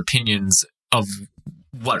inform your opinions of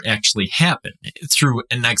what actually happened through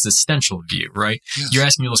an existential view, right? Yes. You're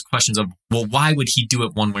asking me those questions of, well, why would he do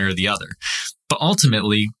it one way or the other? But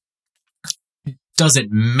ultimately, does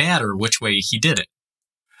it matter which way he did it?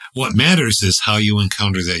 What matters is how you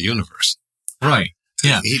encounter that universe. Right.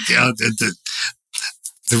 Yeah.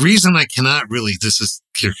 The reason I cannot really, this is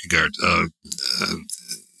Kierkegaard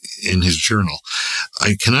in his journal,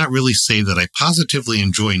 I cannot really say that I positively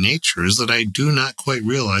enjoy nature is that I do not quite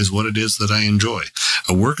realize what it is that I enjoy.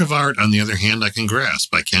 A work of art, on the other hand, I can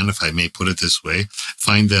grasp. I can, if I may put it this way,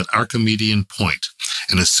 find that Archimedean point.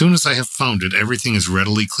 And as soon as I have found it, everything is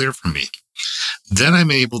readily clear for me. Then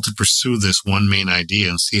I'm able to pursue this one main idea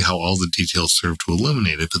and see how all the details serve to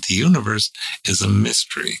illuminate it. But the universe is a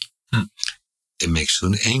mystery. It makes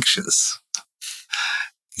you anxious.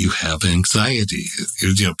 You have anxiety.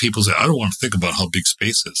 People say, I don't want to think about how big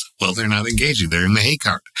space is. Well, they're not engaging. They're in the hay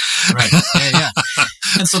cart. Right. Yeah.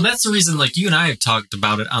 And so that's the reason, like, you and I have talked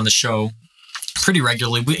about it on the show pretty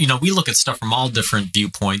regularly. We look at stuff from all different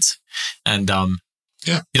viewpoints. And,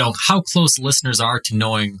 how close listeners are to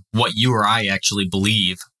knowing what you or I actually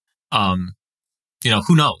believe,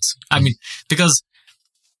 who knows? I mean, because,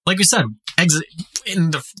 like we said,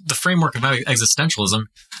 in the framework of existentialism,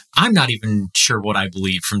 I'm not even sure what I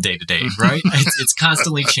believe from day to day, right? It's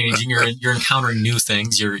constantly changing. You're encountering new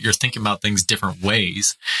things. You're thinking about things different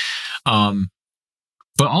ways.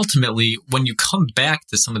 But ultimately, when you come back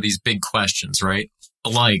to some of these big questions, right,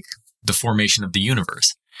 like the formation of the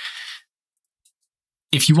universe,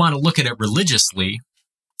 if you want to look at it religiously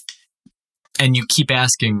and you keep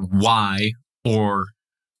asking why, or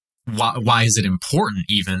why is it important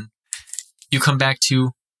even, you come back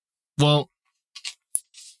to, well,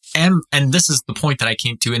 and this is the point that I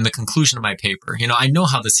came to in the conclusion of my paper. I know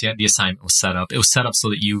how the assignment was set up. It was set up so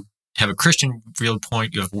that you have a Christian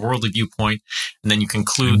viewpoint, you have a worldly viewpoint, and then you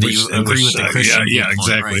conclude that you agree with the Christian viewpoint. Yeah,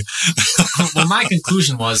 exactly. Right? Well, my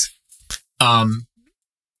conclusion was,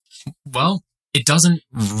 it doesn't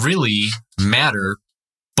really matter,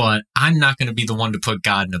 but I'm not going to be the one to put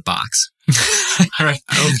God in a box. All right.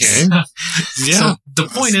 Okay. Yeah. So the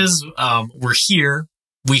point is, we're here.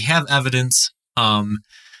 We have evidence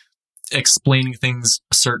explaining things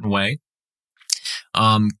a certain way.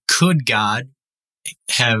 Could God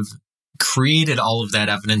have created all of that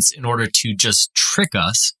evidence in order to just trick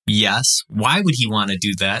us? Yes. Why would he want to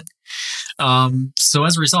do that? So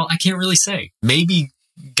as a result, I can't really say. Maybe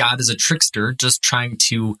God is a trickster just trying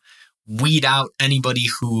to weed out anybody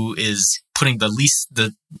who is putting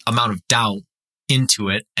the amount of doubt into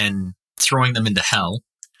it and throwing them into hell.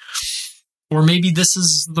 Or maybe this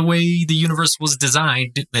is the way the universe was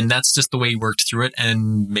designed, and that's just the way he worked through it.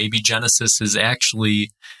 And maybe Genesis is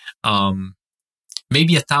actually,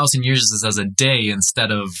 maybe 1,000 years is as a day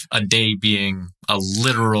instead of a day being a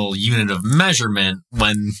literal unit of measurement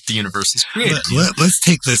when the universe is created. Let's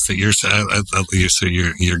take this that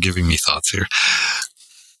you're giving me thoughts here.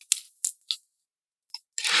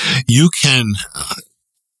 You can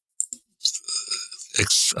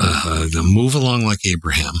move along like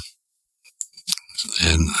Abraham.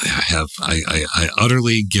 And I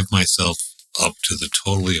utterly give myself up to the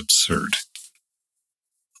totally absurd.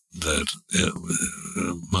 That it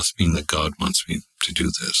must mean that God wants me to do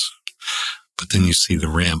this. But then you see the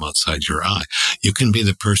ram outside your eye. You can be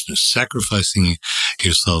the person who's sacrificing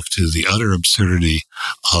yourself to the utter absurdity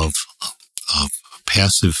of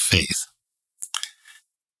passive faith.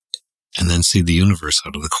 And then see the universe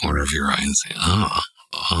out of the corner of your eye and say,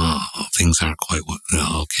 things aren't quite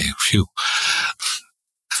okay, phew.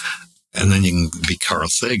 And then you can be Carl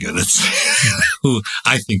Sagan, who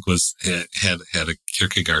I think had a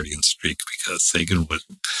Kierkegaardian streak, because Sagan was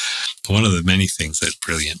one of the many things that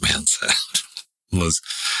brilliant man said was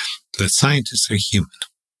that scientists are human.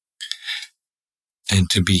 And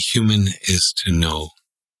to be human is to know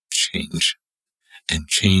change. And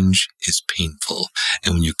change is painful.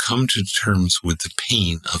 And when you come to terms with the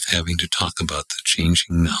pain of having to talk about the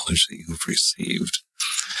changing knowledge that you've received,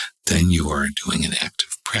 then you are doing an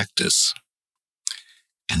active practice.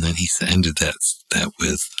 And then he ended that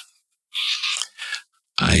with,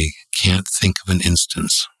 I can't think of an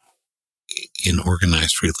instance in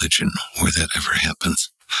organized religion where that ever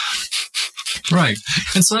happens. Right.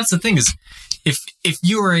 And so that's the thing is, if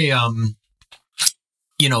you're a,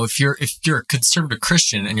 if you're a conservative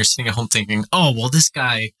Christian and you're sitting at home thinking, oh, well, this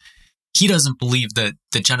guy, he doesn't believe that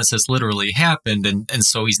Genesis literally happened, and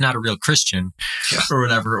so he's not a real Christian, or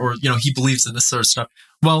whatever, or, he believes in this sort of stuff.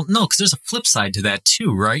 Well, no, because there's a flip side to that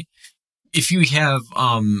too, right? If you have,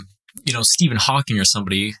 Stephen Hawking or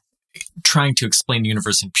somebody trying to explain the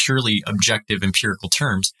universe in purely objective empirical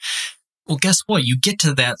terms, well, guess what? You get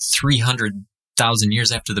to that 300,000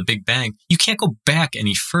 years after the Big Bang, you can't go back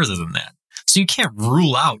any further than that. So you can't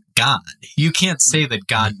rule out God. You can't say that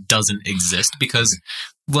God doesn't exist, because,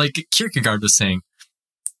 like Kierkegaard was saying,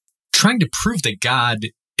 trying to prove that God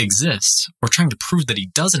exists or trying to prove that he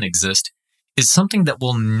doesn't exist is something that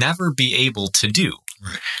we'll never be able to do.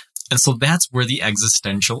 Right. And so that's where the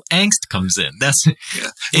existential angst comes in.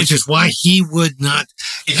 Which is why he would not.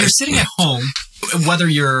 If you're sitting at home, whether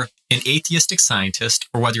you're an atheistic scientist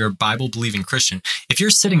or whether you're a Bible-believing Christian, if you're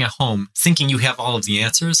sitting at home thinking you have all of the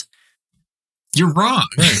answers, you're wrong.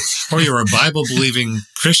 Right. Or you're a Bible-believing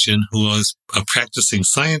Christian who is a practicing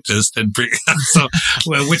scientist,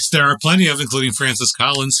 which there are plenty of, including Francis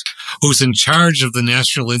Collins, who's in charge of the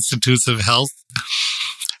National Institutes of Health.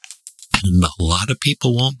 And a lot of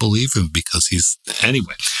people won't believe him because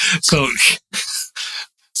anyway. So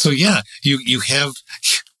yeah, you have,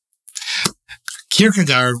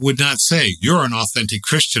 Kierkegaard would not say, you're an authentic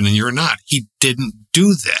Christian and you're not. He didn't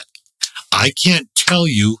do that. I can't tell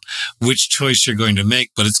you which choice you're going to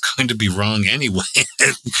make, but it's going to be wrong anyway,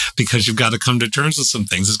 because you've got to come to terms with some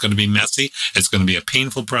things. It's going to be messy. It's going to be a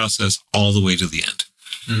painful process all the way to the end.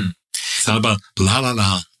 Mm. It's not about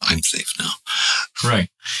I'm safe now. Right.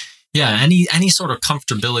 Yeah. Any sort of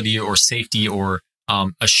comfortability or safety or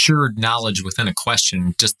assured knowledge within a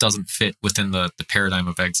question just doesn't fit within the paradigm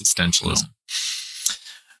of existentialism.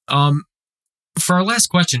 No. For our last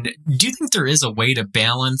question, do you think there is a way to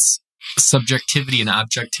balance subjectivity and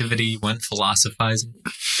objectivity when philosophizing?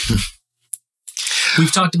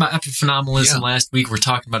 We've talked about epiphenomenalism last week. We're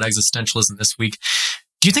talking about existentialism this week.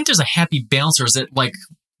 Do you think there's a happy balance, or is it like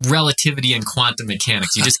relativity and quantum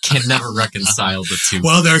mechanics. You just can never reconcile the two.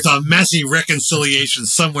 Well, there's a messy reconciliation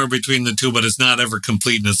somewhere between the two, but it's not ever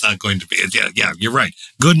complete, and it's not going to be. Yeah, you're right.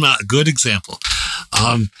 Good example.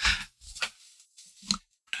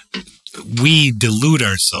 We delude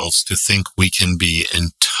ourselves to think we can be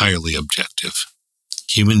entirely objective.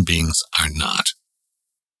 Human beings are not.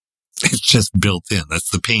 It's just built in. That's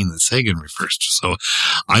the pain that Sagan refers to. So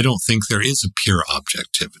I don't think there is a pure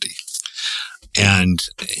objectivity. And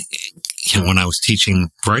when I was teaching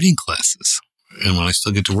writing classes, and when I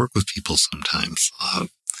still get to work with people sometimes,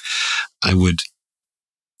 I would,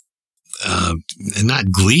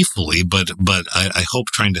 not gleefully, but I hope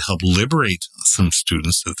trying to help liberate some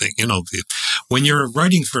students to think, when you're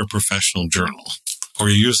writing for a professional journal, or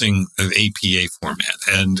you're using an APA format,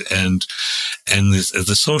 and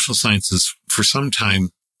the social sciences for some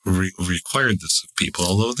time required this of people,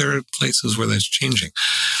 although there are places where that's changing.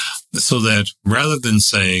 So that rather than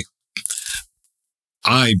say,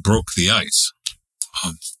 I broke the ice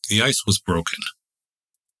was broken.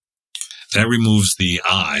 That removes the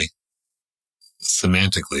I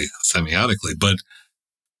semantically, semiotically, but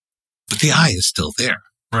the I is still there.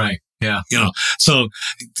 Right. Yeah. So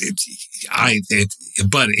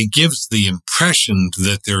but it gives the impression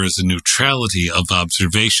that there is a neutrality of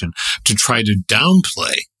observation to try to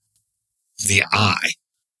downplay the I.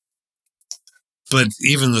 But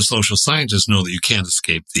even the social scientists know that you can't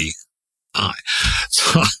escape the I.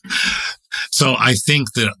 So I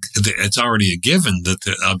think that it's already a given that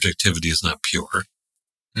the objectivity is not pure.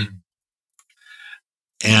 Mm-hmm.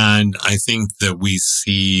 And I think that we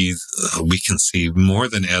can see more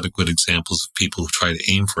than adequate examples of people who try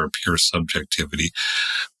to aim for a pure subjectivity.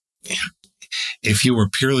 If you were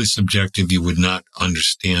purely subjective, you would not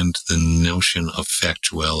understand the notion of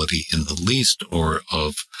factuality in the least, or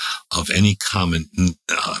of any common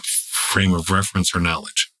frame of reference or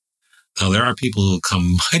knowledge. Now, there are people who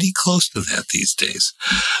come mighty close to that these days,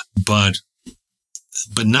 but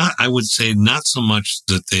not, I would say, not so much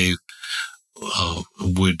that they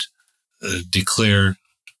would declare.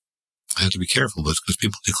 I have to be careful because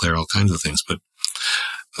people declare all kinds of things, but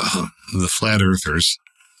the flat earthers,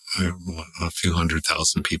 a few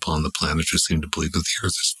 100,000 people on the planet who seem to believe that the earth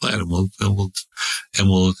is flat, and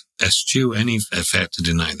will eschew any fact to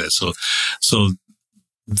deny that. So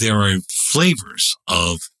there are flavors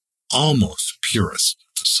of almost purest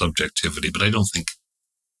subjectivity, but I don't think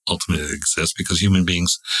ultimately it exists, because human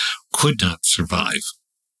beings could not survive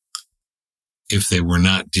if they were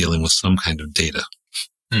not dealing with some kind of data.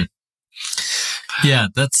 Yeah,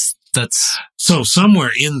 that's so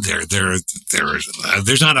somewhere in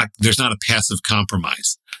there's not a passive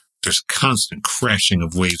compromise. There's constant crashing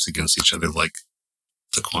of waves against each other, like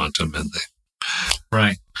the quantum and the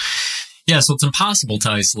right. Yeah, so it's impossible to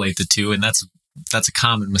isolate the two, and that's a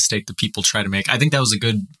common mistake that people try to make. I think that was a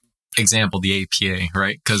good example, the APA,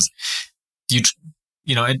 right? Because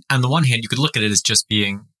on the one hand, you could look at it as just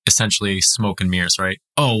being essentially smoke and mirrors, right?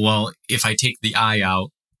 Oh, well, if I take the I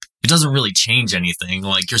out, it doesn't really change anything.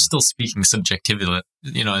 Like, you're still speaking subjectivity,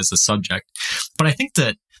 as a subject. But I think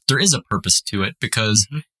that there is a purpose to it, because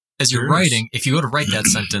as you're writing, if you go to write that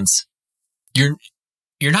sentence, you're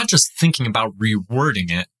not just thinking about rewording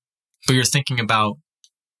it, but you're thinking about,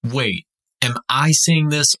 wait, am I saying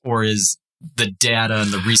this, or is the data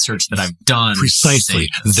and the research that I've done precisely?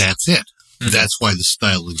 That's it. Mm-hmm. That's why the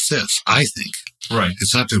style exists, I think. Right.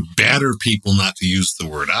 It's not to batter people not to use the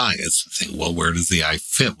word I. It's to think, well, where does the I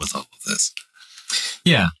fit with all of this?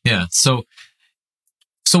 Yeah, yeah. So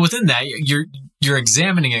within that, you're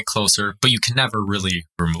examining it closer, but you can never really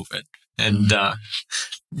remove it. And I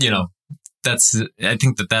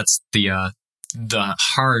think that's the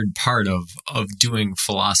hard part of doing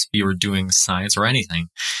philosophy or doing science or anything,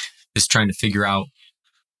 is trying to figure out,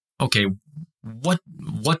 okay, what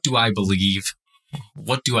do I believe?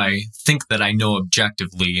 What do I think that I know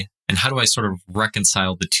objectively? And how do I sort of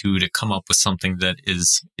reconcile the two to come up with something that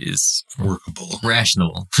is workable,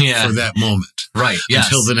 rational? Yeah. For that moment. Right. Yes,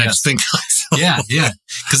 until the next thing comes. Yeah. Yeah.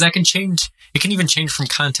 Because that can change. It can even change from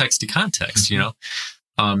context to context,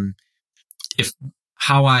 if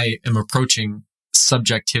how I am approaching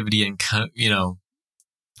subjectivity and,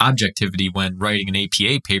 objectivity when writing an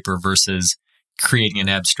APA paper versus creating an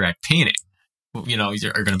abstract painting, are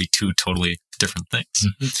going to be two totally different things.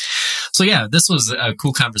 Mm-hmm. So yeah, this was a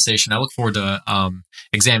cool conversation. I look forward to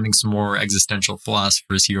examining some more existential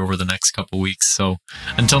philosophers here over the next couple of weeks. So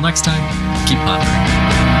until next time, keep pondering.